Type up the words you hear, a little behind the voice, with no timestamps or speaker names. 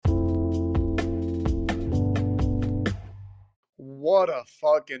What a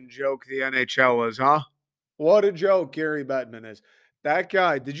fucking joke the NHL is, huh? What a joke Gary Bettman is. That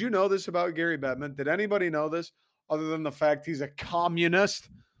guy, did you know this about Gary Bettman? Did anybody know this other than the fact he's a communist?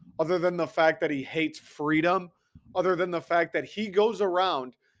 Other than the fact that he hates freedom? Other than the fact that he goes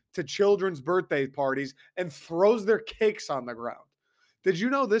around to children's birthday parties and throws their cakes on the ground? Did you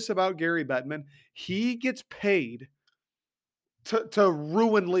know this about Gary Bettman? He gets paid to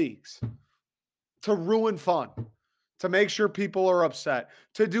ruin leagues, to ruin fun, to make sure people are upset,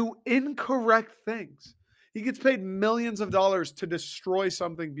 to do incorrect things. He gets paid millions of dollars to destroy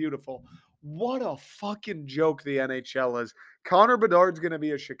something beautiful. What a fucking joke the NHL is. Connor Bedard's going to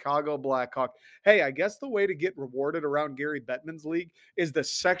be a Chicago Blackhawk. Hey, I guess the way to get rewarded around Gary Bettman's league is to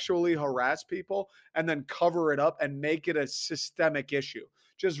sexually harass people and then cover it up and make it a systemic issue.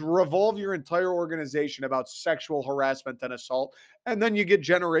 Just revolve your entire organization about sexual harassment and assault, and then you get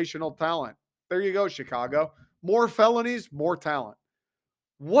generational talent. There you go, Chicago. More felonies, more talent.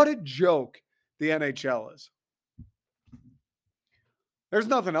 What a joke the NHL is. There's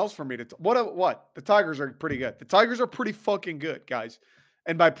nothing else for me to what? The Tigers are pretty good. The Tigers are pretty fucking good, guys.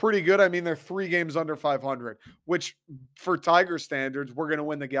 And by pretty good, I mean they're 3 games under 500, which for Tiger standards, we're going to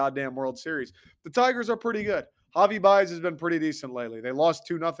win the goddamn World Series. The Tigers are pretty good. Javi Baez has been pretty decent lately. They lost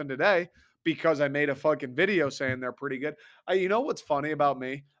 2-0 today because I made a fucking video saying they're pretty good. You know what's funny about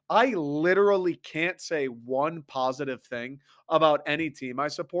me? I literally can't say one positive thing about any team I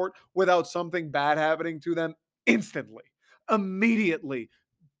support without something bad happening to them instantly. Immediately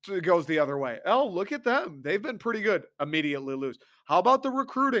it goes the other way. Oh, look at them. They've been pretty good. Immediately lose. How about the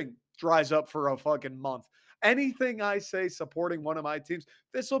recruiting? Dries up for a fucking month. Anything I say supporting one of my teams,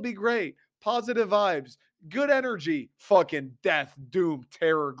 this will be great. Positive vibes, good energy, fucking death, doom,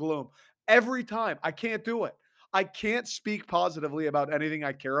 terror, gloom. Every time. I can't do it. I can't speak positively about anything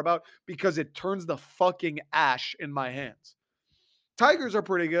I care about because it turns the fucking ash in my hands. Tigers are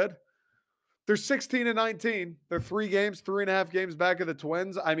pretty good. They're 16-19. They're 3.5 games back of the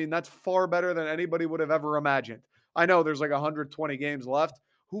Twins. I mean, that's far better than anybody would have ever imagined. I know there's like 120 games left.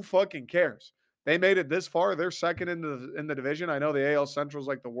 Who fucking cares? They made it this far. They're second in the division. I know the AL Central is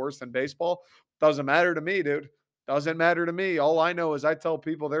like the worst in baseball. Doesn't matter to me, dude. Doesn't matter to me. All I know is I tell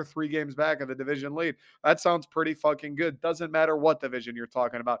people they're 3 games back of the division lead. That sounds pretty fucking good. Doesn't matter what division you're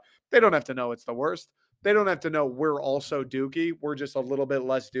talking about. They don't have to know it's the worst. They don't have to know we're also dookie. We're just a little bit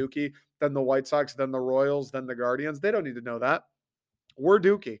less dookie than the White Sox, than the Royals, than the Guardians. They don't need to know that. We're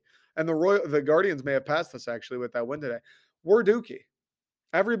dookie. And the Guardians may have passed us actually with that win today. We're dookie.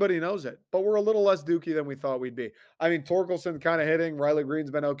 Everybody knows it, but we're a little less dookie than we thought we'd be. I mean, Torkelson kind of hitting. Riley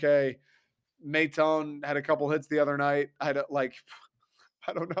Green's been okay. Maytone had a couple hits the other night. I don't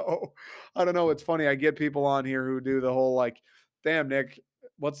know. It's funny. I get people on here who do the whole like, damn, Nick,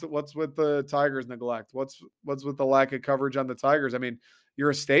 what's with the Tigers neglect? What's with the lack of coverage on the Tigers? I mean, you're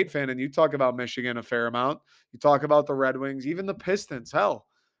a State fan and you talk about Michigan a fair amount. You talk about the Red Wings, even the Pistons. Hell,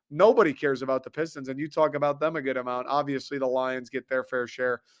 nobody cares about the Pistons, and you talk about them a good amount. Obviously, the Lions get their fair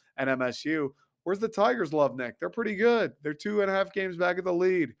share at MSU. Where's the Tigers love, Nick? They're pretty good. They're 2.5 games back of the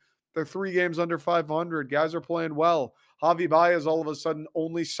lead. They're 3 games under 500. Guys are playing well. Javi Baez all of a sudden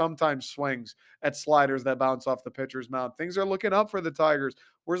only sometimes swings at sliders that bounce off the pitcher's mound. Things are looking up for the Tigers.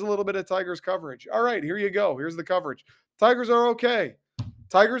 Where's a little bit of Tigers coverage? All right, here you go. Here's the coverage. Tigers are okay.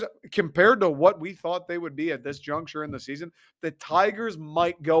 Tigers, compared to what we thought they would be at this juncture in the season, the Tigers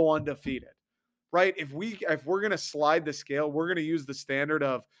might go undefeated, right? If we're going to slide the scale, we're going to use the standard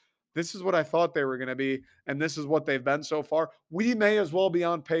of this is what I thought they were going to be, and this is what they've been so far. We may as well be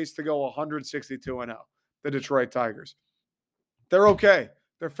on pace to go 162-0, the Detroit Tigers. They're okay.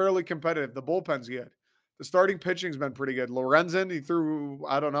 They're fairly competitive. The bullpen's good. The starting pitching's been pretty good. Lorenzen, he threw,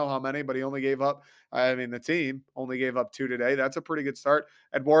 I don't know how many, but he only gave up, the team only gave up 2 today. That's a pretty good start.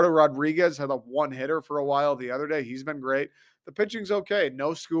 Eduardo Rodriguez had a 1-hitter for a while the other day. He's been great. The pitching's okay. No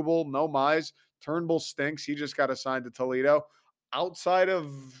Skubal, no Mize. Turnbull stinks. He just got assigned to Toledo. Outside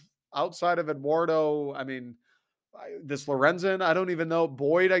of Eduardo, this Lorenzen, I don't even know.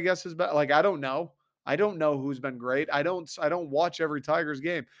 Boyd, I guess, is better. Like, I don't know. I don't know who's been great. I don't watch every Tigers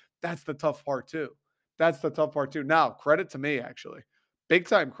game. That's the tough part too. Now, credit to me, actually. Big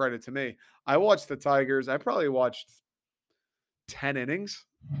time credit to me. I watched the Tigers. I probably watched 10 innings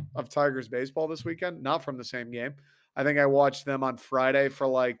of Tigers baseball this weekend, not from the same game. I think I watched them on Friday for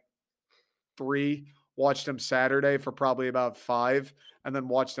like 3, watched them Saturday for probably about 5, and then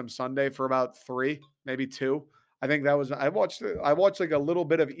watched them Sunday for about 3, maybe 2. I think that was I watched like a little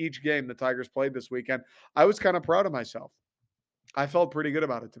bit of each game the Tigers played this weekend. I was kind of proud of myself. I felt pretty good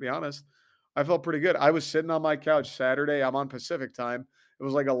about it, to be honest. I felt pretty good. I was sitting on my couch Saturday. I'm on Pacific time. It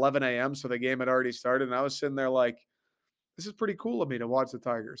was like 11 a.m., so the game had already started, and I was sitting there like, this is pretty cool of me to watch the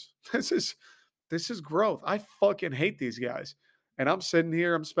Tigers. This is growth. I fucking hate these guys. And I'm sitting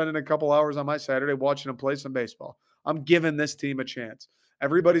here, I'm spending a couple hours on my Saturday watching them play some baseball. I'm giving this team a chance.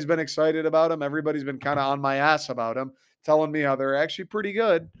 Everybody's been excited about them. Everybody's been kind of on my ass about them, telling me how they're actually pretty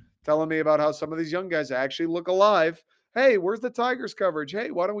good, telling me about how some of these young guys actually look alive. Hey, where's the Tigers coverage? Hey,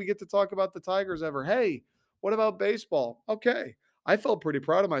 why don't we get to talk about the Tigers ever? Hey, what about baseball? Okay. I felt pretty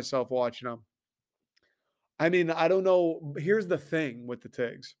proud of myself watching them. I mean, I don't know. Here's the thing with the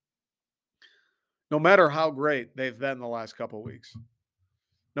Tigs. No matter how great they've been the last couple of weeks,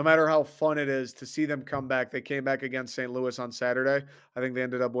 no matter how fun it is to see them come back. They came back against St. Louis on Saturday. I think they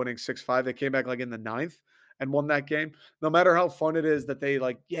ended up winning 6-5. They came back like in the ninth and won that game. No matter how fun it is that they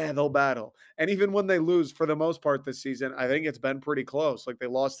they'll battle. And even when they lose for the most part this season, I think it's been pretty close. Like they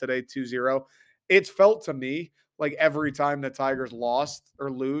lost today 2-0. It's felt to me like every time the Tigers lost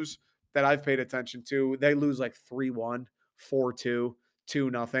or lose that I've paid attention to, they lose like 3-1, 4-2.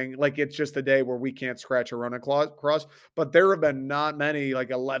 2-0. Like it's just a day where we can't scratch a run across. But there have been not many like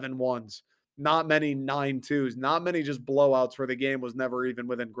 11-1s, not many 9-2s, not many just blowouts where the game was never even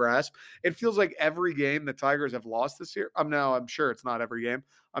within grasp. It feels like every game the Tigers have lost this year. I'm sure it's not every game.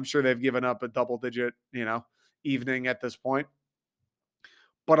 I'm sure they've given up a double digit, evening at this point.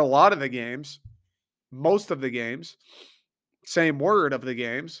 But a lot of the games, most of the games, same word of the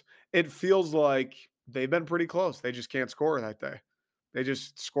games, it feels like they've been pretty close. They just can't score that day. They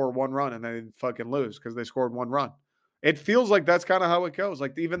just score one run and they fucking lose because they scored one run. It feels like that's kind of how it goes.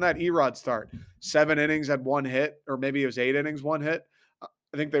 Like even that Erod start, 7 innings had 1 hit, or maybe it was 8 innings, 1 hit.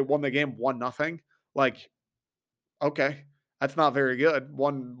 I think they won the game 1-0. Like, okay, that's not very good.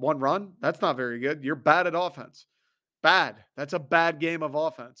 One run, that's not very good. You're bad at offense. Bad. That's a bad game of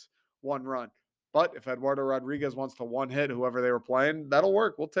offense. 1 run. But if Eduardo Rodriguez wants to 1 hit whoever they were playing, that'll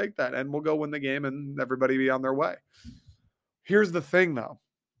work. We'll take that and we'll go win the game and everybody be on their way. Here's the thing, though.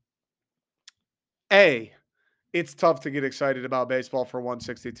 It's tough to get excited about baseball for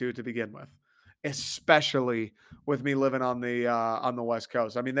 162 to begin with, especially with me living on the West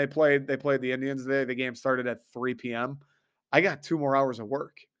Coast. I mean, they played the Indians today. The game started at 3 p.m. I got 2 more hours of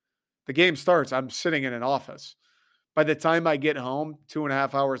work. The game starts. I'm sitting in an office. By the time I get home,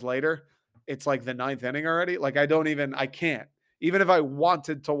 2.5 hours later, it's like the 9th inning already. Like I can't. Even if I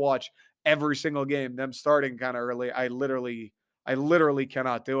wanted to watch every single game, them starting kind of early, I literally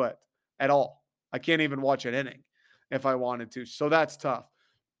cannot do it at all. I can't even watch an inning if I wanted to. So that's tough.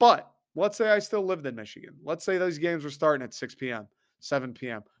 But let's say I still lived in Michigan. Let's say those games were starting at 6 p.m., 7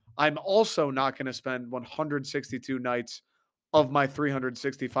 p.m. I'm also not going to spend 162 nights of my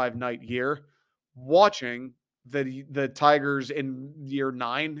 365 night year watching the Tigers in year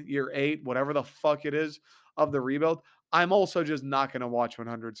 9, year 8, whatever the fuck it is of the rebuild. I'm also just not going to watch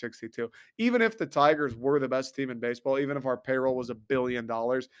 162. Even if the Tigers were the best team in baseball, even if our payroll was $1 billion,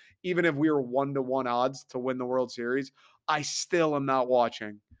 even if we were 1-1 odds to win the World Series, I still am not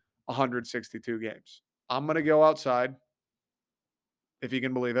watching 162 games. I'm going to go outside, if you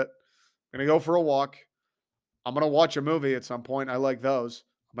can believe it. I'm going to go for a walk. I'm going to watch a movie at some point. I like those.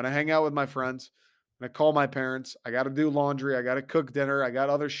 I'm going to hang out with my friends. I'm going to call my parents. I got to do laundry. I got to cook dinner. I got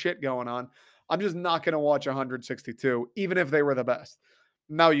other shit going on. I'm just not going to watch 162, even if they were the best.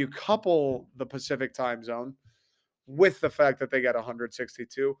 Now, you couple the Pacific time zone with the fact that they got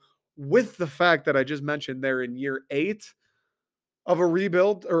 162, with the fact that I just mentioned they're in year 8 of a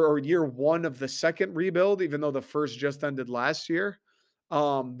rebuild, or year 1 of the second rebuild, even though the first just ended last year.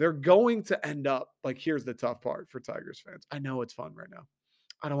 They're going to end up, like, here's the tough part for Tigers fans. I know it's fun right now.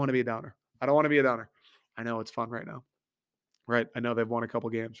 I don't want to be a downer. I know it's fun right now. Right. I know they've won a couple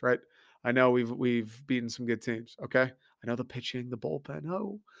games, right? I know we've beaten some good teams. Okay. I know the pitching, the bullpen.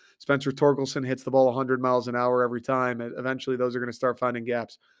 Oh, Spencer Torkelson hits the ball 100 miles an hour every time. And eventually those are going to start finding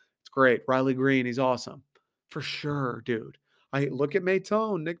gaps. It's great. Riley Green, he's awesome. For sure, dude. I look at Nick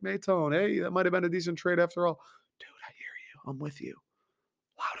Maytone. Hey, that might have been a decent trade after all. Dude, I hear you. I'm with you.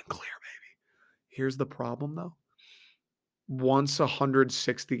 Loud and clear, baby. Here's the problem, though. Once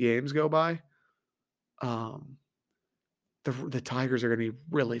 160 games go by, the Tigers are going to be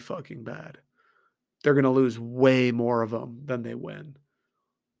really fucking bad. They're going to lose way more of them than they win.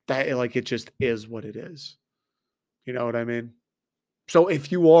 It just is what it is. You know what I mean? So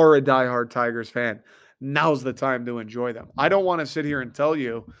if you are a diehard Tigers fan, now's the time to enjoy them. I don't want to sit here and tell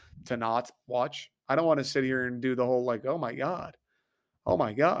you to not watch. I don't want to sit here and do the whole oh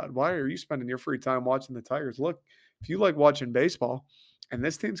my God, why are you spending your free time watching the Tigers? Look, if you like watching baseball, and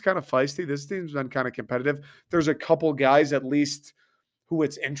this team's kind of feisty, this team's been kind of competitive. There's a couple guys at least who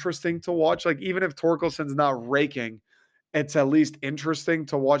it's interesting to watch. Like even if Torkelson's not raking, it's at least interesting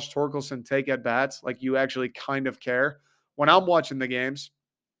to watch Torkelson take at bats. Like you actually kind of care When I'm watching the games,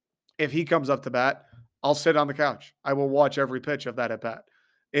 if he comes up to bat, I'll sit on the couch. I will watch every pitch of that at bat.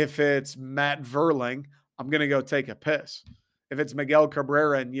 If it's Matt Verling, I'm going to go take a piss. If it's Miguel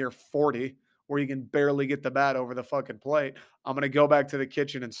Cabrera in year 40, where you can barely get the bat over the fucking plate, I'm going to go back to the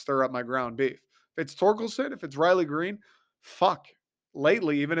kitchen and stir up my ground beef. If it's Torkelson, if it's Riley Green, fuck.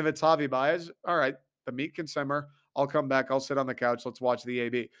 Lately, even if it's Javi Baez, all right, the meat can simmer. I'll come back. I'll sit on the couch. Let's watch the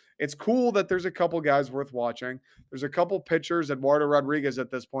AB. It's cool that there's a couple guys worth watching. There's a couple pitchers. Eduardo Rodriguez at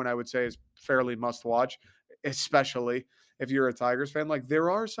this point, I would say, is fairly must watch, especially if you're a Tigers fan. Like,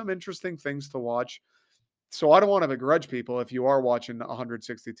 there are some interesting things to watch. So I don't want to begrudge people if you are watching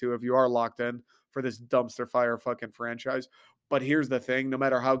 162, if you are locked in for this dumpster fire fucking franchise. But here's the thing, no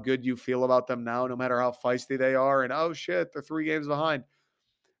matter how good you feel about them now, no matter how feisty they are, and oh shit, they're 3 games behind,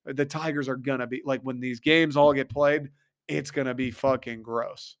 the Tigers are going to be like, when these games all get played, it's going to be fucking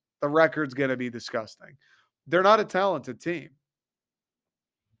gross. The record's going to be disgusting. They're not a talented team.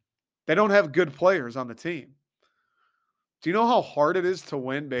 They don't have good players on the team. Do you know how hard it is to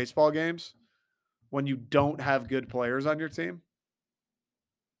win baseball games when you don't have good players on your team?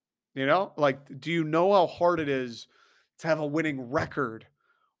 You know, like, do you know how hard it is to have a winning record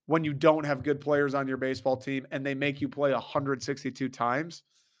when you don't have good players on your baseball team and they make you play 162 times?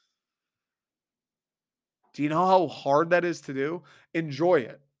 Do you know how hard that is to do? Enjoy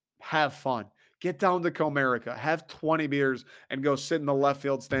it. Have fun. Get down to Comerica. Have 20 beers and go sit in the left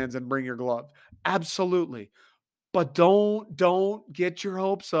field stands and bring your glove. Absolutely. But don't get your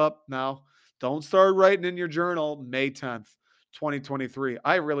hopes up now. Don't start writing in your journal May 10th, 2023.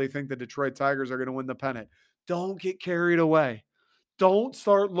 I really think the Detroit Tigers are going to win the pennant. Don't get carried away. Don't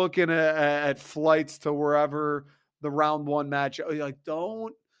start looking at flights to wherever the round 1 match. Like,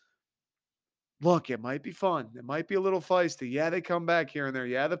 don't. Look, it might be fun. It might be a little feisty. Yeah, they come back here and there.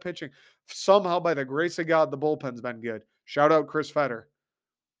 Yeah, the pitching. Somehow, by the grace of God, the bullpen's been good. Shout out Chris Fetter.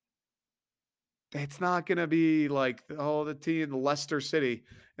 It's not going to be like, oh, the team, the Leicester City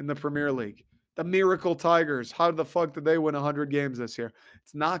in the Premier League. The Miracle Tigers. How the fuck did they win 100 games this year?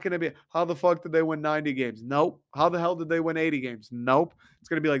 It's not going to be, how the fuck did they win 90 games? Nope. How the hell did they win 80 games? Nope. It's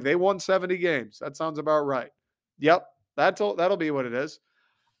going to be like, they won 70 games. That sounds about right. Yep. That'll be what it is.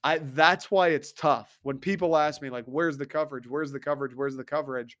 That's why it's tough. When people ask me, like, where's the coverage? Where's the coverage? Where's the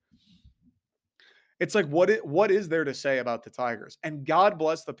coverage? It's like, what is there to say about the Tigers? And God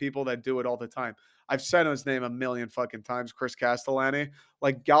bless the people that do it all the time. I've said his name a million fucking times, Chris Castellani.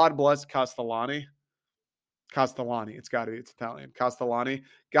 Like, God bless Castellani. Castellani, it's got to be, it's Italian. Castellani,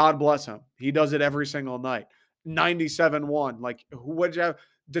 God bless him. He does it every single night. 97.1. Like, who would you have?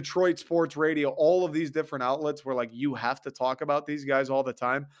 Detroit Sports Radio, all of these different outlets where, like, you have to talk about these guys all the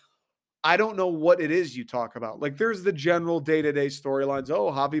time. I don't know what it is you talk about. Like, there's the general day-to-day storylines. Oh,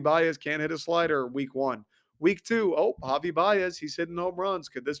 Javi Baez can't hit a slider week 1. Week 2, oh, Javi Baez, he's hitting home runs.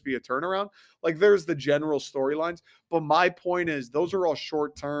 Could this be a turnaround? Like, there's the general storylines. But my point is, those are all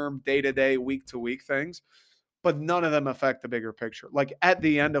short-term, day-to-day, week-to-week things. But none of them affect the bigger picture. Like, at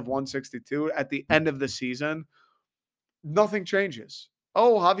the end of 162, at the end of the season, nothing changes.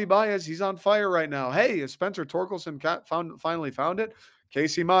 Oh, Javi Baez, he's on fire right now. Hey, is Spencer Torkelson finally found it?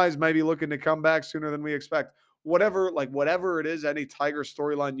 Casey Mize may be looking to come back sooner than we expect. Whatever it is, any Tiger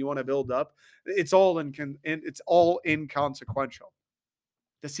storyline you want to build up, it's all inconsequential.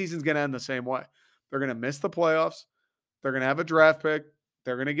 The season's going to end the same way. They're going to miss the playoffs. They're going to have a draft pick.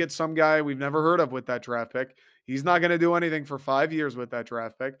 They're going to get some guy we've never heard of with that draft pick. He's not going to do anything for 5 years with that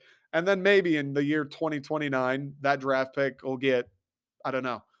draft pick. And then maybe in the year 2029, that draft pick will get, I don't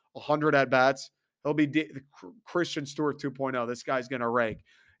know, 100 at-bats. He'll be Christian Stewart 2.0. This guy's going to rake.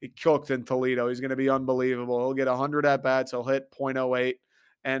 He cooked in Toledo. He's going to be unbelievable. He'll get 100 at-bats. He'll hit .08,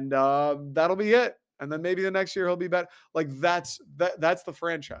 and that'll be it. And then maybe the next year he'll be better. Like, that's the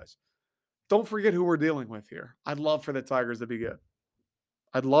franchise. Don't forget who we're dealing with here. I'd love for the Tigers to be good.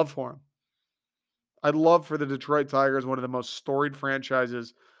 I'd love for them. I'd love for the Detroit Tigers, one of the most storied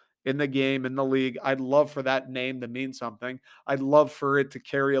franchises in the game, in the league. I'd love for that name to mean something. I'd love for it to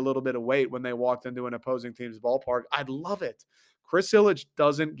carry a little bit of weight when they walked into an opposing team's ballpark. I'd love it. Chris Ilitch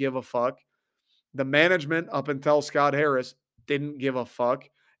doesn't give a fuck. The management, up until Scott Harris, didn't give a fuck.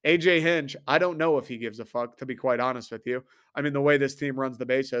 AJ Hinch, I don't know if he gives a fuck, to be quite honest with you. I mean, the way this team runs the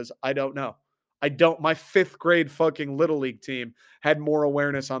bases, I don't know. My 5th grade fucking Little League team had more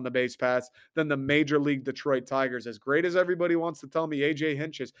awareness on the base paths than the Major League Detroit Tigers. As great as everybody wants to tell me AJ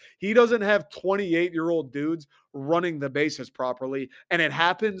Hinch is, he doesn't have 28-year-old dudes running the bases properly, and it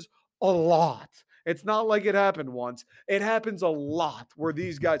happens a lot. It's not like it happened once. It happens a lot where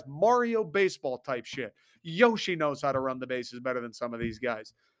these guys, Mario baseball type shit. Yoshi knows how to run the bases better than some of these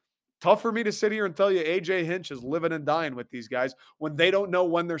guys. Tough for me to sit here and tell you AJ Hinch is living and dying with these guys when they don't know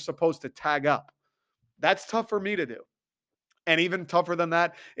when they're supposed to tag up. That's tough for me to do. And even tougher than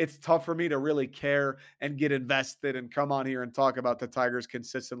that, it's tough for me to really care and get invested and come on here and talk about the Tigers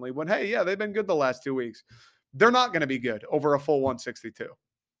consistently when, hey, yeah, they've been good the last 2 weeks. They're not going to be good over a full 162.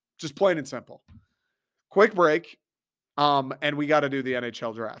 Just plain and simple. Quick break. And we got to do the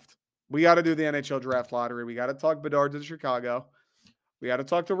NHL draft. We got to do the NHL draft lottery. We got to talk Bedard to Chicago. We got to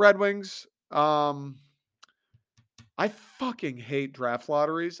talk to Red Wings. I fucking hate draft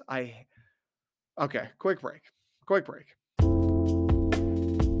lotteries. Okay, quick break. Quick break.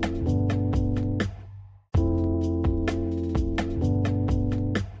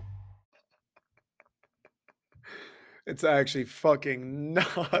 It's actually fucking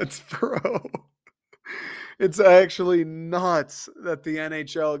nuts, bro. It's actually nuts that the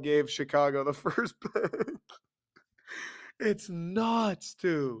NHL gave Chicago the first pick. It's nuts,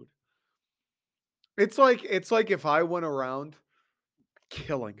 dude. It's like if I went around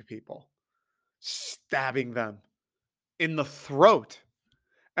killing people, stabbing them in the throat,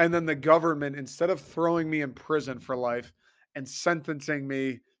 and then the government, instead of throwing me in prison for life and sentencing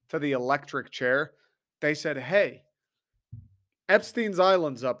me to the electric chair, they said, "Hey, Epstein's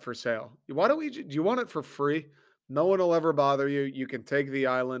Island's up for sale. Why don't we? Do you want it for free? No one will ever bother you. You can take the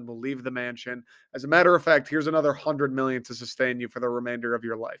island. We'll leave the mansion. As a matter of fact, here's another 100 million to sustain you for the remainder of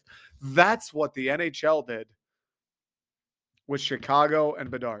your life." That's what the NHL did with Chicago and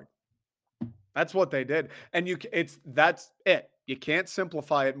Bedard. That's what they did. And that's it. You can't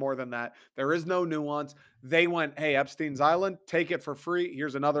simplify it more than that. There is no nuance. They went, "Hey, Epstein's Island, take it for free.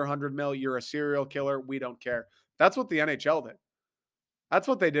 Here's another 100 mil. You're a serial killer. We don't care." That's what the NHL did. That's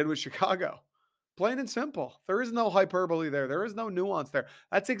what they did with Chicago. Plain and simple. There is no hyperbole there. There is no nuance there.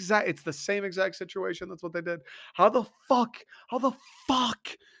 It's the same exact situation. That's what they did. How the fuck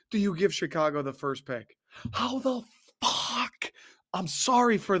do you give Chicago the first pick? How the fuck? I'm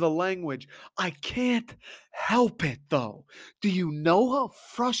sorry for the language. I can't help it though. Do you know how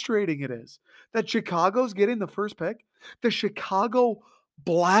frustrating it is that Chicago's getting the first pick? The Chicago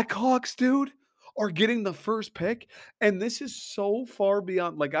Blackhawks, dude, are getting the first pick. And this is so far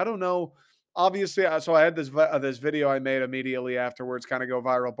beyond, like, I don't know. Obviously, so I had this video I made immediately afterwards kind of go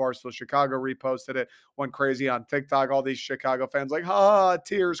viral. Barstool Chicago reposted it, went crazy on TikTok. All these Chicago fans like, "Ha,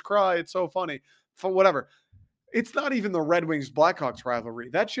 tears, cry. It's so funny." For whatever. It's not even the Red Wings Blackhawks rivalry.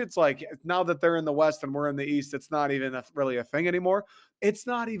 That shit's like, now that they're in the West and we're in the East, it's not even really a thing anymore. It's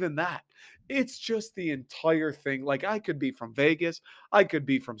not even that. It's just the entire thing. Like, I could be from Vegas, I could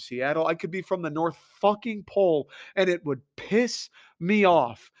be from Seattle, I could be from the North fucking Pole, and it would piss me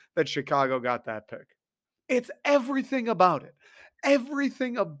off that Chicago got that pick. It's everything about it.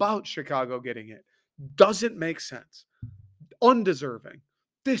 Everything about Chicago getting it doesn't make sense. Undeserving,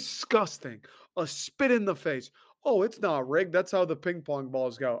 disgusting, a spit in the face. "Oh, it's not rigged. That's how the ping pong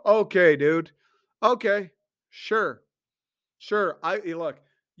balls go." Okay, dude. Okay, sure, sure. Look.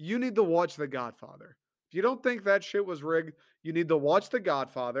 You need to watch The Godfather. If you don't think that shit was rigged, you need to watch The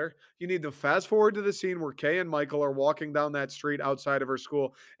Godfather. You need to fast forward to the scene where Kay and Michael are walking down that street outside of her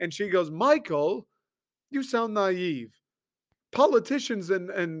school, and she goes, "Michael, you sound naive. Politicians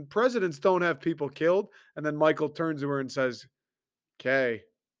and presidents don't have people killed." And then Michael turns to her and says, "Kay,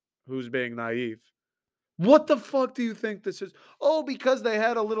 who's being naive?" What the fuck do you think this is? "Oh, because they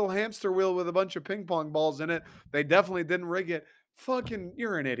had a little hamster wheel with a bunch of ping pong balls in it. They definitely didn't rig it." Fucking,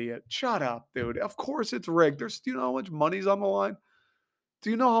 you're an idiot. Shut up, dude. Of course it's rigged. Do you know how much money's on the line? Do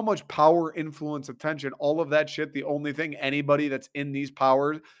you know how much power, influence, attention, all of that shit, the only thing anybody that's in these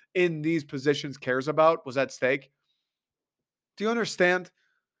powers, in these positions cares about was at stake? Do you understand?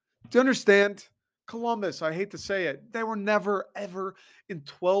 Do you understand? Columbus, I hate to say it, they were never, ever in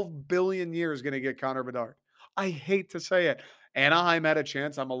 12 billion years going to get Connor Bedard. I hate to say it. Anaheim had a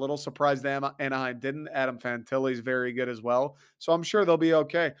chance. I'm a little surprised Anaheim didn't. Adam Fantilli's very good as well. So I'm sure they'll be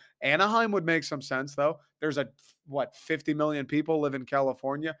okay. Anaheim would make some sense, though. There's 50 million people live in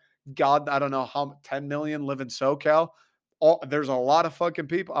California. God, I don't know how 10 million live in SoCal. There's a lot of fucking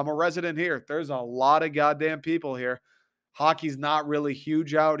people. I'm a resident here. There's a lot of goddamn people here. Hockey's not really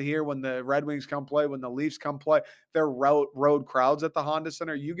huge out here. When the Red Wings come play, when the Leafs come play, they're road crowds at the Honda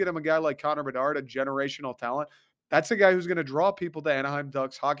Center. You get him a guy like Connor Bedard, a generational talent. That's a guy who's going to draw people to Anaheim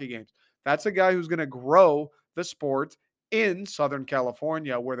Ducks hockey games. That's a guy who's going to grow the sport in Southern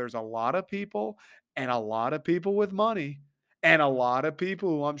California, where there's a lot of people and a lot of people with money and a lot of people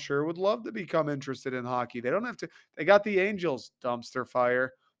who I'm sure would love to become interested in hockey. They don't have to. They got the Angels, dumpster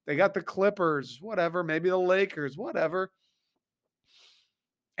fire. They got the Clippers, whatever. Maybe the Lakers, whatever.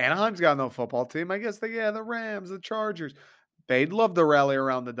 Anaheim's got no football team. I guess the Rams, the Chargers. They'd love to rally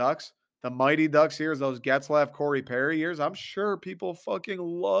around the Ducks. The Mighty Ducks years, those Getzlaff, Corey Perry years, I'm sure people fucking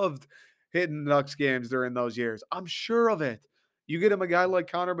loved hitting Ducks games during those years. I'm sure of it. You get him a guy like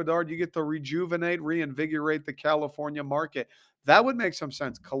Connor Bedard, you get to rejuvenate, reinvigorate the California market. That would make some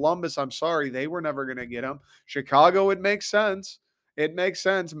sense. Columbus, I'm sorry, they were never going to get him. Chicago, it makes sense. It makes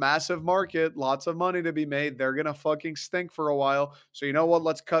sense. Massive market, lots of money to be made. They're going to fucking stink for a while. So you know what?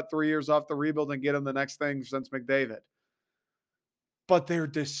 Let's cut 3 years off the rebuild and get them the next thing since McDavid. But they're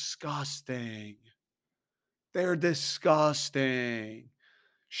disgusting. They're disgusting.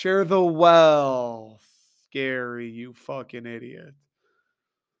 Share the wealth, Gary, you fucking idiot.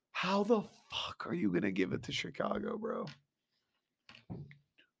 How the fuck are you going to give it to Chicago, bro?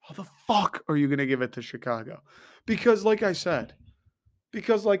 How the fuck are you going to give it to Chicago? Because like I said,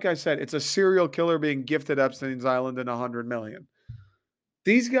 it's a serial killer being gifted Epstein's Island and 100 million.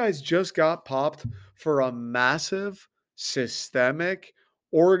 These guys just got popped for a massive, systemic,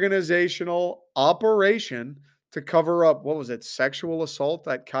 organizational operation to cover up, what was it, sexual assault,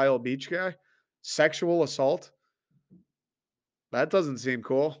 that Kyle Beach guy? Sexual assault? That doesn't seem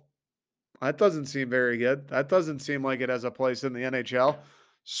cool. That doesn't seem very good. That doesn't seem like it has a place in the NHL.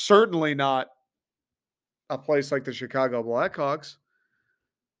 Certainly not a place like the Chicago Blackhawks.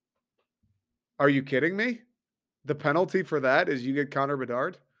 Are you kidding me? The penalty for that is you get Connor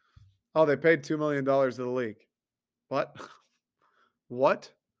Bedard? Oh, they paid $2 million to the league. What? What?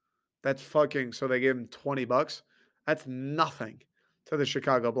 That's fucking, so they gave him $20. That's nothing to the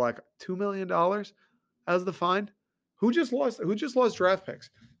Chicago Black. $2 million as the fine? Who just lost draft picks?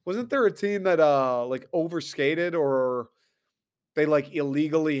 Wasn't there a team that like overskated, or they like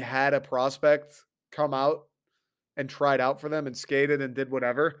illegally had a prospect come out and tried out for them and skated and did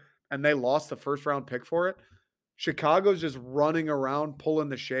whatever, and they lost the first round pick for it? Chicago's just running around pulling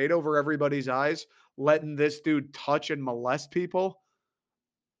the shade over everybody's eyes, letting this dude touch and molest people,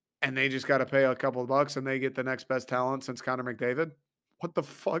 and they just got to pay a couple of bucks and they get the next best talent since Connor McDavid? What the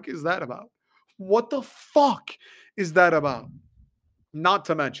fuck is that about? What the fuck is that about? Not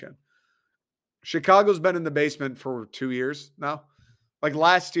to mention, Chicago's been in the basement for 2 years now. Like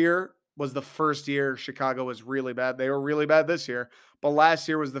last year was the first year Chicago was really bad. They were really bad this year, but last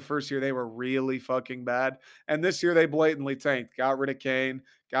year was the first year they were really fucking bad. And this year they blatantly tanked, got rid of Kane,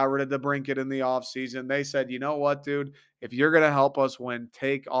 got rid of DeBrincat in the offseason. They said, you know what, dude? If you're going to help us win,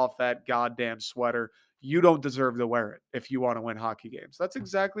 take off that goddamn sweater. You don't deserve to wear it if you want to win hockey games. That's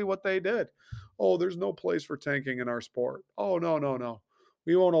exactly what they did. Oh, there's no place for tanking in our sport. Oh, no, no, no.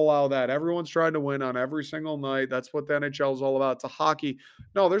 We won't allow that. Everyone's trying to win on every single night. That's what the NHL is all about. It's a hockey.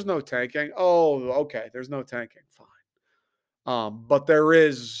 No, there's no tanking. Oh, okay. There's no tanking. Fine. But there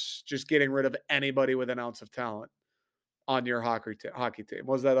is just getting rid of anybody with an ounce of talent on your hockey team.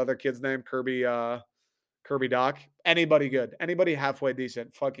 What was that other kid's name? Kirby Doc. Anybody good. Anybody halfway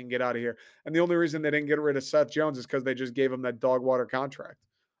decent. Fucking get out of here. And the only reason they didn't get rid of Seth Jones is because they just gave him that dog water contract.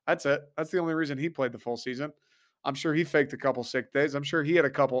 That's it. That's the only reason he played the full season. I'm sure he faked a couple sick days. I'm sure he had a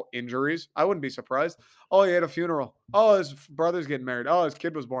couple injuries. I wouldn't be surprised. Oh, he had a funeral. Oh, his brother's getting married. Oh, his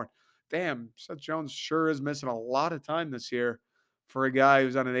kid was born. Damn, Seth Jones sure is missing a lot of time this year for a guy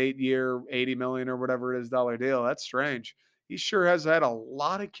who's on an 8-year, $80 million or whatever it is dollar deal. That's strange. He sure has had a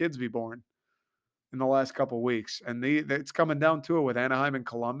lot of kids be born in the last couple of weeks, and it's coming down to it with Anaheim and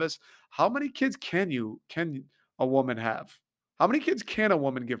Columbus. How many kids can a woman have? How many kids can a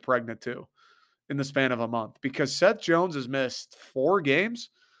woman get pregnant to in the span of a month? Because Seth Jones has missed 4 games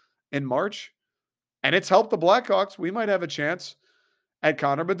in March, and it's helped the Blackhawks. We might have a chance at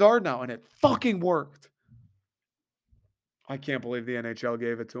Connor Bedard now, and it fucking worked. I can't believe the NHL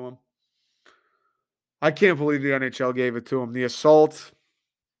gave it to him. I can't believe the NHL gave it to him. The assault,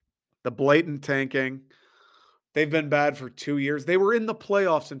 the blatant tanking. They've been bad for 2 years. They were in the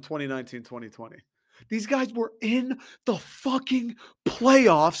playoffs in 2019, 2020. These guys were in the fucking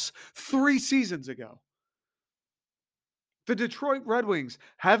playoffs 3 seasons ago. The Detroit Red Wings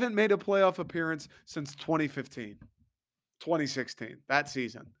haven't made a playoff appearance since 2015, 2016, that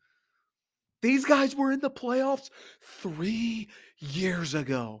season. These guys were in the playoffs 3 years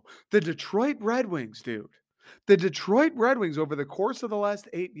ago. The Detroit Red Wings, dude. The Detroit Red Wings, over the course of the last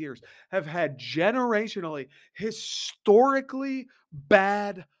 8 years, have had generationally, historically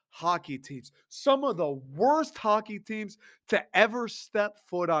bad hockey teams. Some of the worst hockey teams to ever step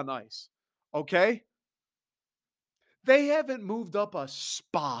foot on ice. Okay? They haven't moved up a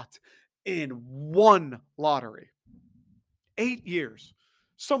spot in one lottery. 8 years.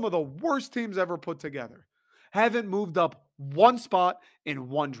 Some of the worst teams ever put together haven't moved up one spot in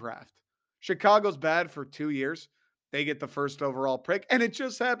one draft. Chicago's bad for 2 years. They get the first overall pick, and it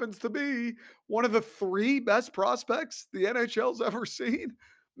just happens to be one of the three best prospects the NHL's ever seen.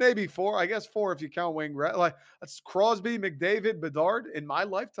 Maybe four, I guess four if you count Wayne. Like that's Crosby, McDavid, Bedard in my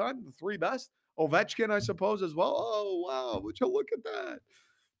lifetime, the three best. Ovechkin, I suppose, as well. Oh wow, would you look at that?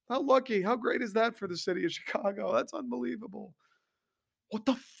 How lucky, how great is that for the city of Chicago? That's unbelievable. What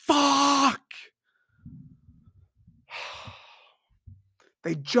the fuck?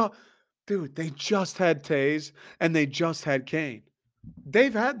 They just, dude, they just had Tays and they just had Kane.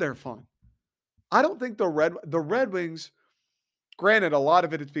 They've had their fun. I don't think the Red Wings, granted, a lot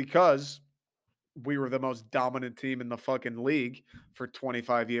of it is because we were the most dominant team in the fucking league for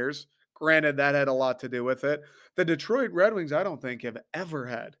 25 years. Granted, that had a lot to do with it. The Detroit Red Wings, I don't think, have ever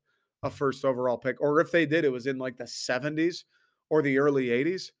had a first overall pick. Or if they did, it was in like the 70s or the early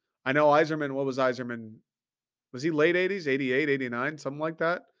 80s. I know Yzerman, what was Yzerman? Was he late 80s, 88, 89, something like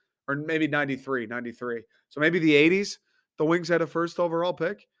that? Or maybe 93, 93. So maybe the 80s, the Wings had a first overall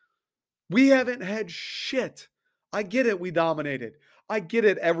pick. We haven't had shit. I get it. We dominated. I get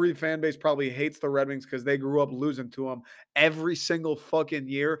it. Every fan base probably hates the Red Wings because they grew up losing to them every single fucking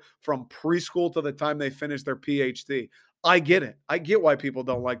year from preschool to the time they finished their PhD. I get it. I get why people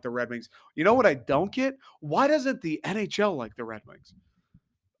don't like the Red Wings. You know what I don't get? Why doesn't the NHL like the Red Wings?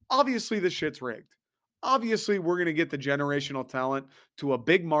 Obviously, the shit's rigged. Obviously, we're going to get the generational talent to a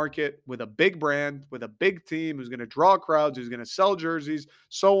big market with a big brand, with a big team who's going to draw crowds, who's going to sell jerseys,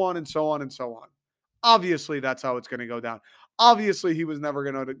 so on and so on and so on. Obviously, that's how it's going to go down. Obviously, he was never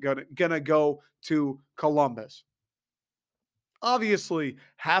going to go to Columbus. Obviously,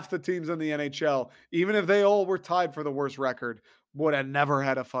 half the teams in the NHL, even if they all were tied for the worst record, would have never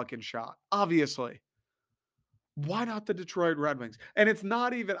had a fucking shot. Obviously. Why not the Detroit Red Wings? And it's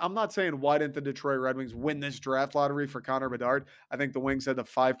not even, I'm not saying why didn't the Detroit Red Wings win this draft lottery for Connor Bedard? I think the Wings had the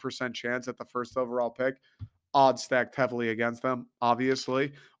 5% chance at the first overall pick. Odds stacked heavily against them,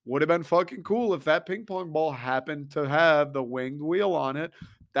 obviously. Would have been fucking cool if that ping pong ball happened to have the winged wheel on it.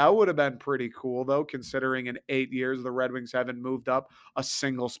 That would have been pretty cool, though, considering in 8 years the Red Wings haven't moved up a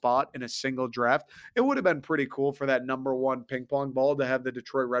single spot in a single draft. It would have been pretty cool for that number one ping pong ball to have the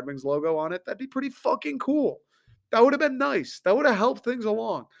Detroit Red Wings logo on it. That'd be pretty fucking cool. That would have been nice. That would have helped things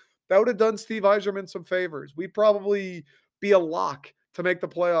along. That would have done Steve Yzerman some favors. We'd probably be a lock to make the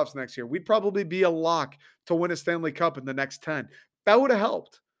playoffs next year. We'd probably be a lock to win a Stanley Cup in the next 10. That would have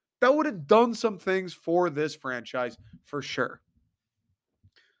helped. That would have done some things for this franchise for sure.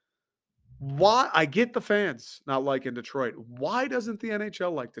 Why? I get the fans not liking Detroit. Why doesn't the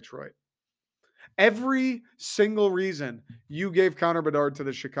NHL like Detroit? Every single reason you gave Connor Bedard to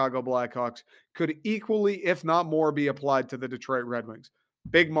the Chicago Blackhawks could equally, if not more, be applied to the Detroit Red Wings.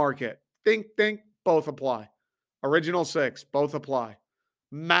 Big market. Think, both apply. Original six, both apply.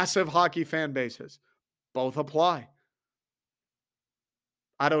 Massive hockey fan bases, both apply.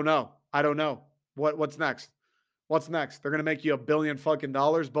 I don't know. What's next? What's next? They're going to make you $1 billion fucking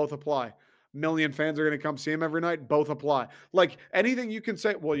dollars. Both apply. Million fans are going to come see him every night. Both apply. Like anything you can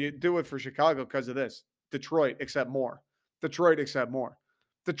say, well, you do it for Chicago because of this. Detroit, except more. Detroit, except more.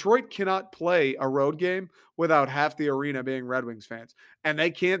 Detroit cannot play a road game without half the arena being Red Wings fans. And they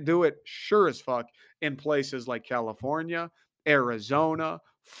can't do it, sure as fuck, in places like California, Arizona,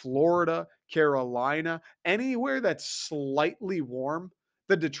 Florida, Carolina, anywhere that's slightly warm.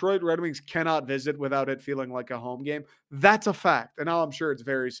 The Detroit Red Wings cannot visit without it feeling like a home game. That's a fact. And now I'm sure it's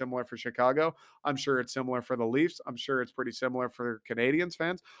very similar for Chicago. I'm sure it's similar for the Leafs. I'm sure it's pretty similar for Canadiens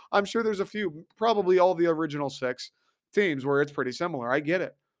fans. I'm sure there's a few, probably all the original six teams where it's pretty similar. I get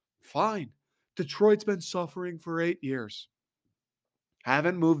it. Fine. Detroit's been suffering for 8 years.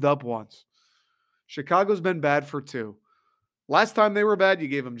 Haven't moved up once. Chicago's been bad for 2. Last time they were bad, you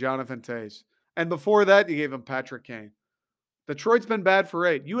gave them Jonathan Toews. And before that, you gave them Patrick Kane. Detroit's been bad for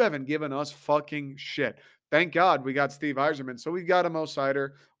 8. You haven't given us fucking shit. Thank God we got Steve Yzerman. So we've got a Mo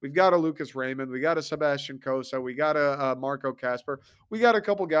Seider. We've got a Lucas Raymond. We got a Sebastian Cossa. We got a Marco Casper. We got a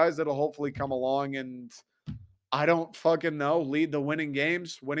couple guys that'll hopefully come along and I don't fucking know, lead the winning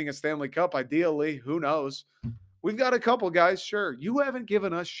games, winning a Stanley Cup, ideally. Who knows? We've got a couple guys, sure. You haven't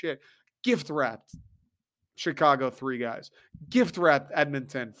given us shit. Gift wrapped Chicago 3 guys. Gift wrapped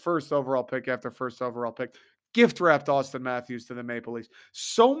Edmonton, first overall pick after first overall pick. Gift wrapped Austin Matthews to the Maple Leafs.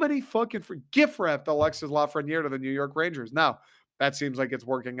 So many fucking gift wrapped Alexis Lafreniere to the New York Rangers. Now, that seems like it's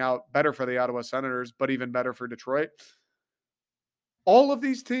working out better for the Ottawa Senators, but even better for Detroit. All of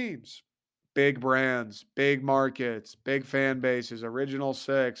these teams, big brands, big markets, big fan bases, original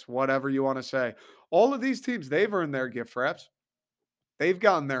six, whatever you want to say. All of these teams, they've earned their gift wraps. They've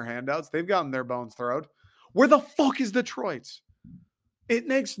gotten their handouts. They've gotten their bones thrown. Where the fuck is Detroit's? It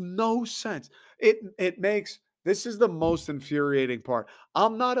makes no sense. It makes This is the most infuriating part.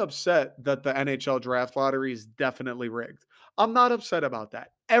 I'm not upset that the NHL draft lottery is definitely rigged. I'm not upset about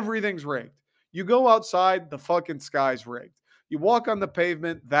that. Everything's rigged. You go outside, the fucking sky's rigged. You walk on the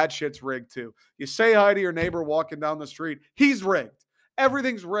pavement, that shit's rigged too. You say hi to your neighbor walking down the street, he's rigged.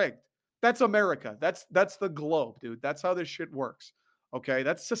 Everything's rigged. That's America. That's the globe, dude. That's how this shit works. Okay?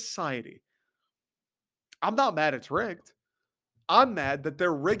 That's society. I'm not mad it's rigged. I'm mad that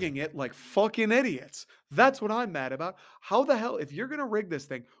they're rigging it like fucking idiots. That's what I'm mad about. How the hell, if you're going to rig this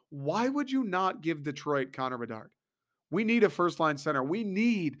thing, why would you not give Detroit Connor Bedard? We need a first line center. We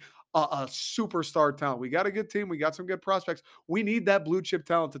need a superstar talent. We got a good team. We got some good prospects. We need that blue chip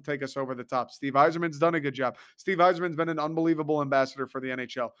talent to take us over the top. Steve Yzerman's done a good job. Steve Yzerman's been an unbelievable ambassador for the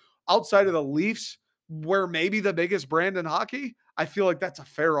NHL. Outside of the Leafs, where maybe the biggest brand in hockey, I feel like that's a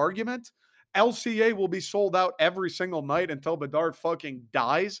fair argument. LCA will be sold out every single night until Bedard fucking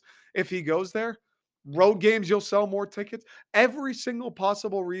dies if he goes there. Road games, you'll sell more tickets. Every single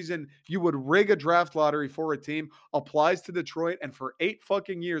possible reason you would rig a draft lottery for a team applies to Detroit. And for 8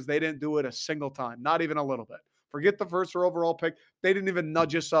 fucking years, they didn't do it a single time, not even a little bit. Forget the first or overall pick. They didn't even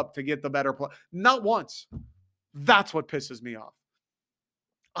nudge us up to get the better play. Not once. That's what pisses me off.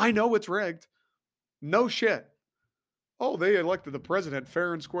 I know it's rigged. No shit. Oh, they elected the president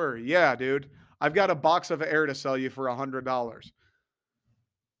fair and square. Yeah, dude. I've got a box of air to sell you for $100.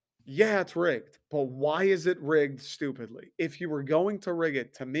 Yeah, it's rigged. But why is it rigged stupidly? If you were going to rig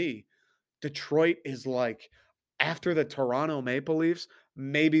it, to me, Detroit is like after the Toronto Maple Leafs,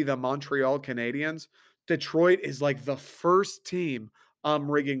 maybe the Montreal Canadiens. Detroit is like the first team I'm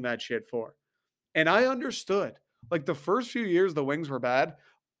rigging that shit for. And I understood. Like the first few years the Wings were bad,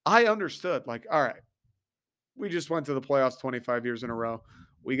 I understood. Like, all right, we just went to the playoffs 25 years in a row.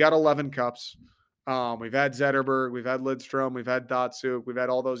 We got 11 cups. We've had Zetterberg, we've had Lidstrom, we've had Datsuk, we've had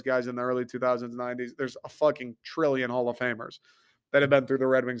all those guys in the early 2000s, 90s. There's a fucking trillion Hall of Famers that have been through the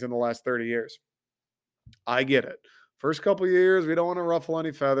Red Wings in the last 30 years. I get it. First couple of years, we don't want to ruffle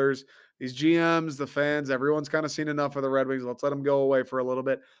any feathers. These GMs, the fans, everyone's kind of seen enough of the Red Wings. Let's let them go away for a little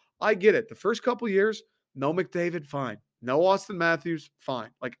bit. I get it. The first couple of years, no McDavid, fine. No Austin Matthews, fine.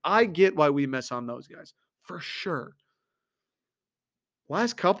 Like, I get why we miss on those guys for sure.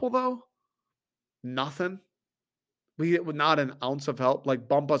 Last couple, though, nothing. We get not an ounce of help. Like,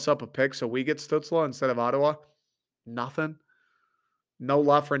 bump us up a pick so we get Stützle instead of Ottawa. Nothing. No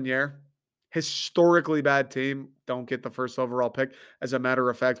Lafreniere. Historically bad team. Don't get the first overall pick. As a matter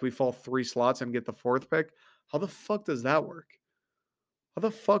of fact, we fall 3 slots and get the 4th pick. How the fuck does that work? How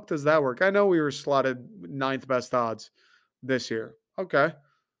the fuck does that work? I know we were slotted 9th best odds this year. Okay.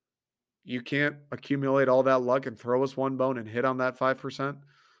 You can't accumulate all that luck and throw us one bone and hit on that 5%.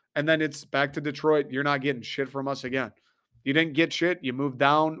 And then it's back to Detroit. You're not getting shit from us again. You didn't get shit. You moved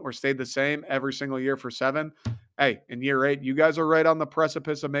down or stayed the same every single year for 7. Hey, in year 8, you guys are right on the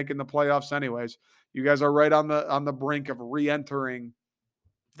precipice of making the playoffs anyways. You guys are right on the brink of re-entering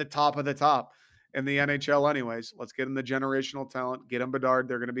the top of the top in the NHL anyways. Let's get them the generational talent. Get them Bedard.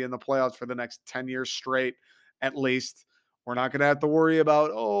 They're going to be in the playoffs for the next 10 years straight at least. We're not going to have to worry about,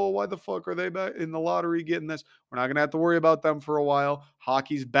 oh, why the fuck are they back in the lottery getting this? We're not going to have to worry about them for a while.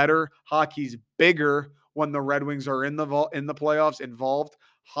 Hockey's better. Hockey's bigger when the Red Wings are in the playoffs involved.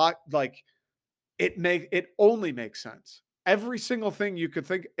 It only makes sense. Every single thing you could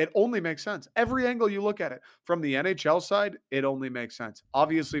think, it only makes sense. Every angle you look at it. From the NHL side, it only makes sense.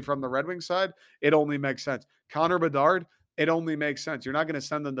 Obviously, from the Red Wings side, it only makes sense. Connor Bedard, it only makes sense. You're not going to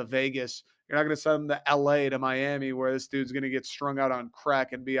send them to Vegas. You're not going to send them to LA, to Miami, where this dude's going to get strung out on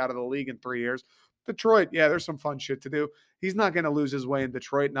crack and be out of the league in 3 years. Detroit, yeah, there's some fun shit to do. He's not going to lose his way in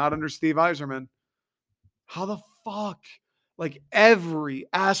Detroit, not under Steve Yzerman. How the fuck? Like every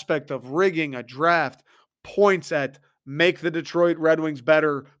aspect of rigging a draft points at make the Detroit Red Wings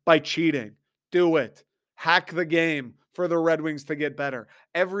better by cheating. Do it. Hack the game for the Red Wings to get better.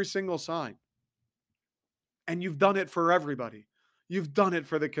 Every single sign. And you've done it for everybody. You've done it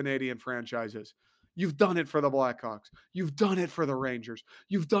for the Canadian franchises. You've done it for the Blackhawks. You've done it for the Rangers.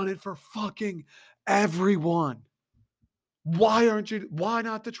 You've done it for fucking everyone. Why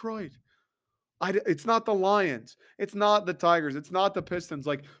not Detroit? It's not the Lions. It's not the Tigers. It's not the Pistons.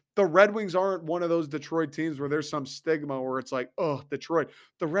 Like the Red Wings aren't one of those Detroit teams where there's some stigma where it's like, oh, Detroit.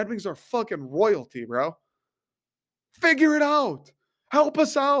 The Red Wings are fucking royalty, bro. Figure it out. Help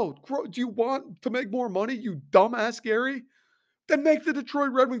us out. Do you want to make more money, you dumbass Gary? Then make the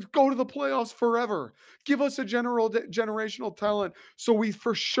Detroit Red Wings go to the playoffs forever. Give us a generational talent so we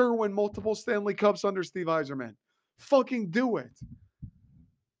for sure win multiple Stanley Cups under Steve Yzerman. Fucking do it.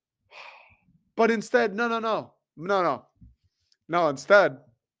 But instead, no. Instead,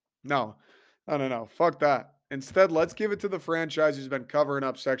 no. Fuck that. Instead, let's give it to the franchise who's been covering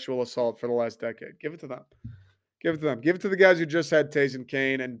up sexual assault for the last decade. Give it to them. Give it to them. Give it to the guys who just had Taze and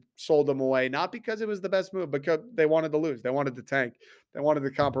Kane and sold them away, not because it was the best move, because they wanted to lose. They wanted to tank. They wanted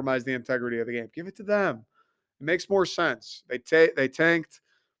to compromise the integrity of the game. Give it to them. It makes more sense. They tanked.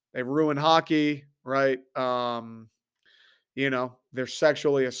 They ruined hockey, right? They're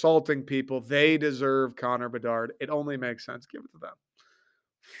sexually assaulting people. They deserve Connor Bedard. It only makes sense. Give it to them.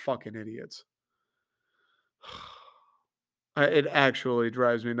 Fucking idiots. It actually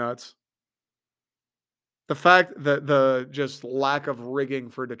drives me nuts. The fact that the just lack of rigging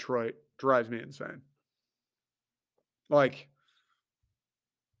for Detroit drives me insane. Like,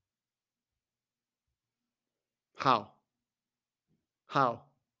 how? How?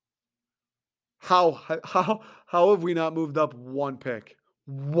 How have we not moved up one pick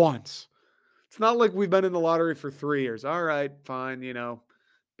once? It's not like we've been in the lottery for 3 years. All right, fine,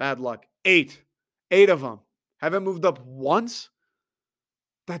 bad luck. 8 of them haven't moved up once.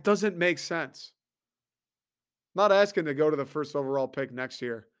 That doesn't make sense. Not asking to go to the first overall pick next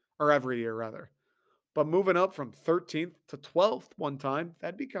year or every year rather, but moving up from 13th to 12th one time,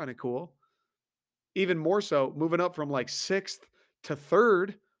 that'd be kind of cool. Even more so, moving up from like 6th to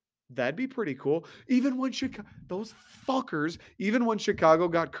 3rd, that'd be pretty cool. Even when those fuckers, even when Chicago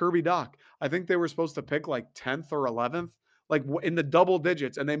got Kirby Dach, I think they were supposed to pick like 10th or 11th, like in the double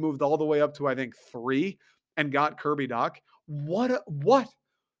digits, and they moved all the way up to I think 3 and got Kirby Dach. What?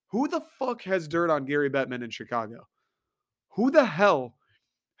 Who the fuck has dirt on Gary Bettman in Chicago? Who the hell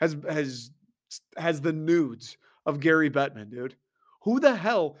has the nudes of Gary Bettman, dude? Who the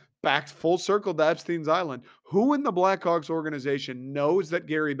hell backed full circle to Epstein's Island? Who in the Blackhawks organization knows that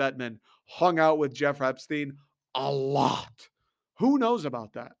Gary Bettman hung out with Jeff Epstein a lot? Who knows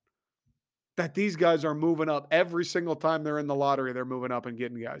about that? That these guys are moving up every single time they're in the lottery, they're moving up and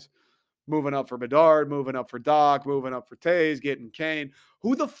getting guys. Moving up for Bedard, moving up for Doc, moving up for Taze, getting Kane.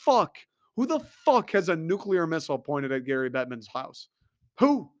 Who the fuck has a nuclear missile pointed at Gary Bettman's house?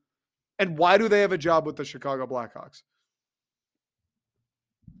 Who? And why do they have a job with the Chicago Blackhawks?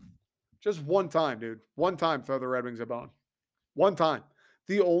 Just one time, dude. One time, throw the Red Wings a bone. One time.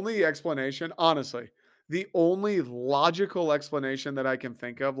 The only explanation, honestly, the only logical explanation that I can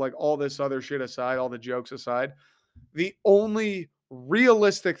think of, like all this other shit aside, all the jokes aside, the only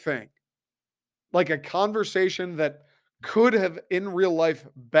realistic thing, like a conversation that could have in real life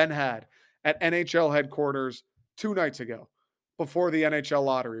been had at NHL headquarters 2 nights ago before the NHL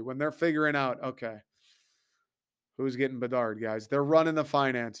lottery when they're figuring out, okay, who's getting Bedard, guys? They're running the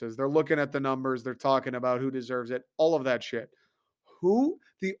finances. They're looking at the numbers. They're talking about who deserves it, all of that shit.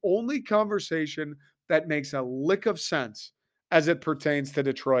 The only conversation that makes a lick of sense as it pertains to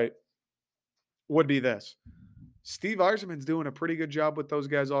Detroit would be this. Steve Yzerman's doing a pretty good job with those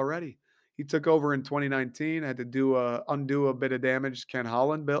guys already. He took over in 2019, had to undo a bit of damage Ken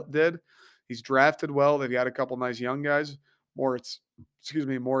Holland did. He's drafted well. They've got a couple nice young guys. Moritz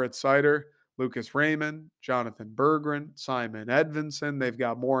Seider, Lucas Raymond, Jonathan Berggren, Simon Edvinsson. They've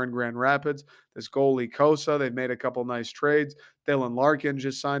got more in Grand Rapids. This goalie Kosa, they've made a couple nice trades. Dylan Larkin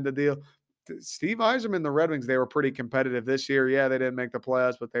just signed a deal. Steve Yzerman, the Red Wings, they were pretty competitive this year. Yeah, they didn't make the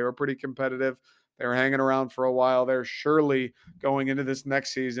playoffs, but they were pretty competitive. They were hanging around for a while. They're surely going into this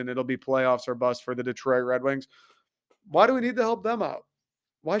next season. It'll be playoffs or bust for the Detroit Red Wings. Why do we need to help them out?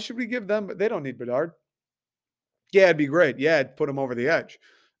 Why should we give them? They don't need Bedard. Yeah, it'd be great. Yeah, it'd put them over the edge.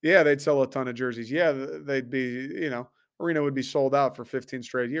 Yeah, they'd sell a ton of jerseys. Yeah, they'd be, arena would be sold out for 15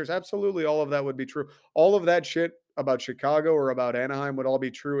 straight years. Absolutely, all of that would be true. All of that shit about Chicago or about Anaheim would all be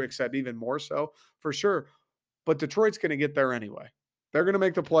true, except even more so, for sure. But Detroit's going to get there anyway. They're going to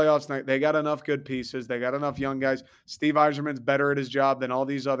make the playoffs. They got enough good pieces. They got enough young guys. Steve Yzerman's better at his job than all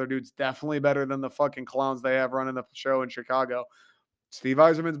these other dudes. Definitely better than the fucking clowns they have running the show in Chicago. Steve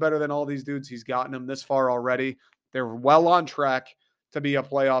Yzerman's better than all these dudes. He's gotten them this far already. They're well on track to be a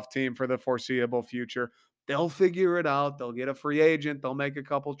playoff team for the foreseeable future. They'll figure it out. They'll get a free agent. They'll make a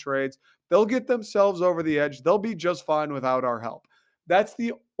couple trades. They'll get themselves over the edge. They'll be just fine without our help. That's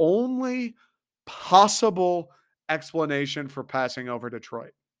the only possible explanation for passing over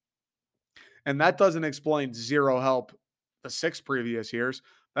Detroit. And that doesn't explain zero help the 6 previous years.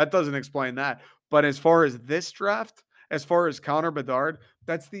 That doesn't explain that. But as far as this draft, as far as Connor Bedard,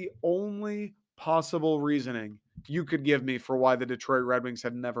 that's the only possible reasoning you could give me for why the Detroit Red Wings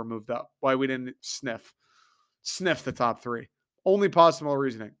have never moved up, why we didn't sniff the top 3. Only possible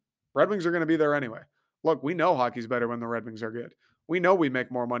reasoning. Red Wings are going to be there anyway. Look, we know hockey's better when the Red Wings are good. We know we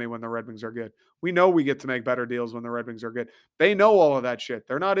make more money when the Red Wings are good. We know we get to make better deals when the Red Wings are good. They know all of that shit.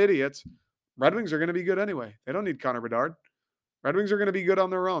 They're not idiots. Red Wings are going to be good anyway. They don't need Connor Bedard. Red Wings are going to be good on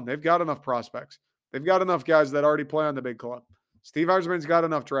their own. They've got enough prospects. They've got enough guys that already play on the big club. Steve Yzerman's got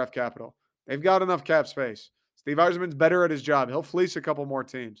enough draft capital. They've got enough cap space. Steve Yzerman's better at his job. He'll fleece a couple more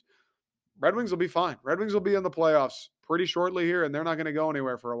teams. Red Wings will be fine. Red Wings will be in the playoffs pretty shortly here, and they're not going to go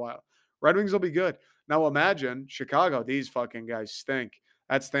anywhere for a while. Red Wings will be good. Now imagine Chicago. These fucking guys stink.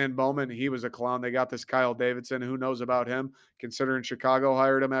 That's Stan Bowman. He was a clown. They got this Kyle Davidson. Who knows about him? Considering Chicago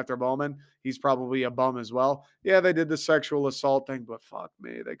hired him after Bowman, he's probably a bum as well. Yeah, they did the sexual assault thing, but fuck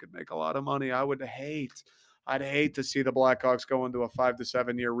me, they could make a lot of money. I'd hate to see the Blackhawks go into a 5 to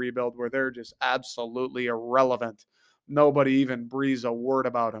 7 year rebuild where they're just absolutely irrelevant. Nobody even breathes a word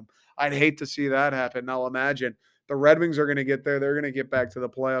about them. I'd hate to see that happen. Now imagine the Red Wings are going to get there. They're going to get back to the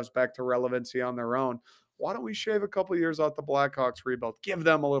playoffs, back to relevancy on their own. Why don't we shave a couple years off the Blackhawks rebuild? Give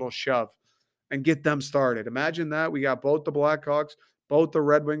them a little shove and get them started. Imagine that. We got both the Blackhawks, both the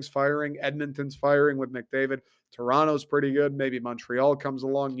Red Wings firing, Edmonton's firing with McDavid. Toronto's pretty good. Maybe Montreal comes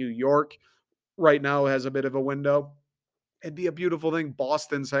along. New York right now has a bit of a window. It'd be a beautiful thing.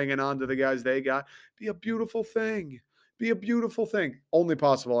 Boston's hanging on to the guys they got. Be a beautiful thing. Be a beautiful thing. Only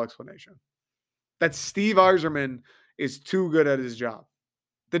possible explanation. That Steve Yzerman is too good at his job.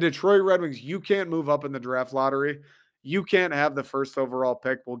 The Detroit Red Wings, you can't move up in the draft lottery. You can't have the first overall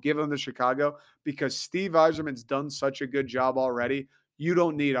pick. We'll give them to Chicago because Steve Yzerman's done such a good job already. You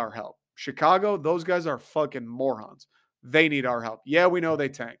don't need our help. Chicago, those guys are fucking morons. They need our help. Yeah, we know they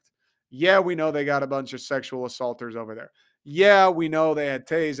tanked. Yeah, we know they got a bunch of sexual assaulters over there. Yeah, we know they had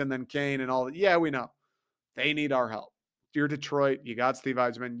Taze and then Kane and all that. Yeah, we know. They need our help. You're Detroit. You got Steve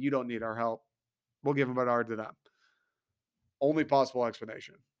Yzerman. You don't need our help. We'll give Bedard to them. Only possible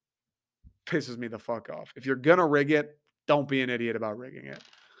explanation. Pisses me the fuck off. If you're going to rig it, don't be an idiot about rigging it.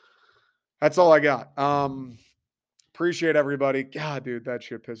 That's all I got. Appreciate everybody. God, dude, that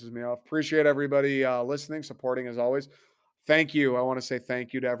shit pisses me off. Appreciate everybody listening, supporting as always. Thank you. I want to say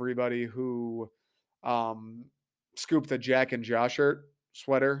thank you to everybody who scooped the Jack and Josh shirt,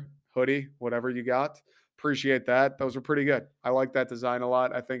 sweater, hoodie, whatever you got. Appreciate that. Those are pretty good. I like that design a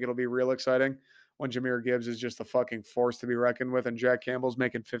lot. I think it'll be real exciting when Jahmyr Gibbs is just a fucking force to be reckoned with and Jack Campbell's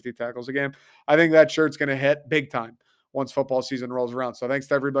making 50 tackles a game. I think that shirt's going to hit big time once football season rolls around. So thanks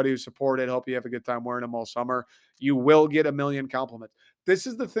to everybody who supported. Hope you have a good time wearing them all summer. You will get a million compliments. This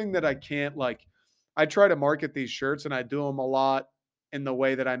is the thing that I can't like. I try to market these shirts and I do them a lot in the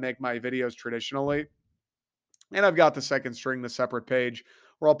way that I make my videos traditionally. And I've got the second string, the separate page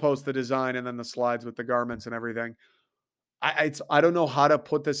where I'll post the design and then the slides with the garments and everything. I don't know how to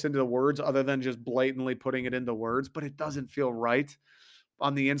put this into words other than just blatantly putting it into words, but it doesn't feel right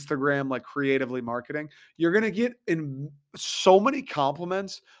on the Instagram, like creatively marketing. You're going to get in so many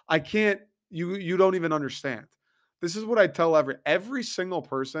compliments. You don't even understand. This is what I tell every single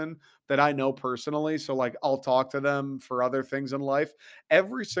person that I know personally. So like I'll talk to them for other things in life.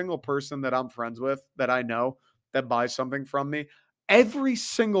 Every single person that I'm friends with that I know that buys something from me, every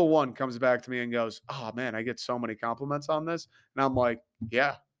single one comes back to me and goes, "Oh man, I get so many compliments on this." And I'm like,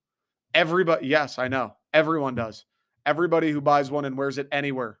 "Yeah, everybody, yes, I know. Everyone does. Everybody who buys one and wears it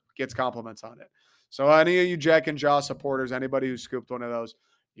anywhere gets compliments on it." So any of you Jack and Jaw supporters, anybody who scooped one of those,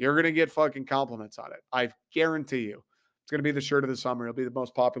 you're going to get fucking compliments on it. I guarantee you. It's going to be the shirt of the summer. It'll be the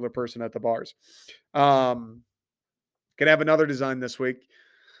most popular person at the bars. Going to have another design this week.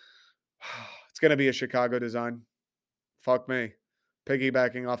 It's going to be a Chicago design. Fuck me.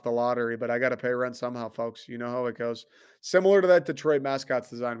 Piggybacking off the lottery, but I got to pay rent somehow, folks. You know how it goes. Similar to that Detroit mascots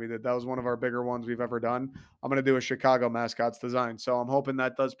design we did. That was one of our bigger ones we've ever done. I'm going to do a Chicago mascots design. So I'm hoping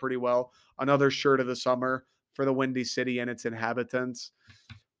that does pretty well. Another shirt of the summer for the Windy City and its inhabitants.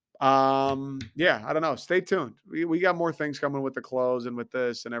 Yeah, I don't know. Stay tuned. We got more things coming with the clothes and with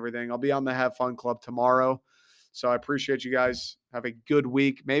this and everything. I'll be on the Have Fun Club tomorrow. So I appreciate you guys. Have a good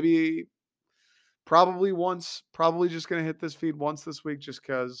week. Maybe probably just going to hit this feed once this week just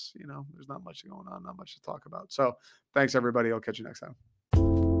because, there's not much going on, not much to talk about. So thanks, everybody. I'll catch you next time.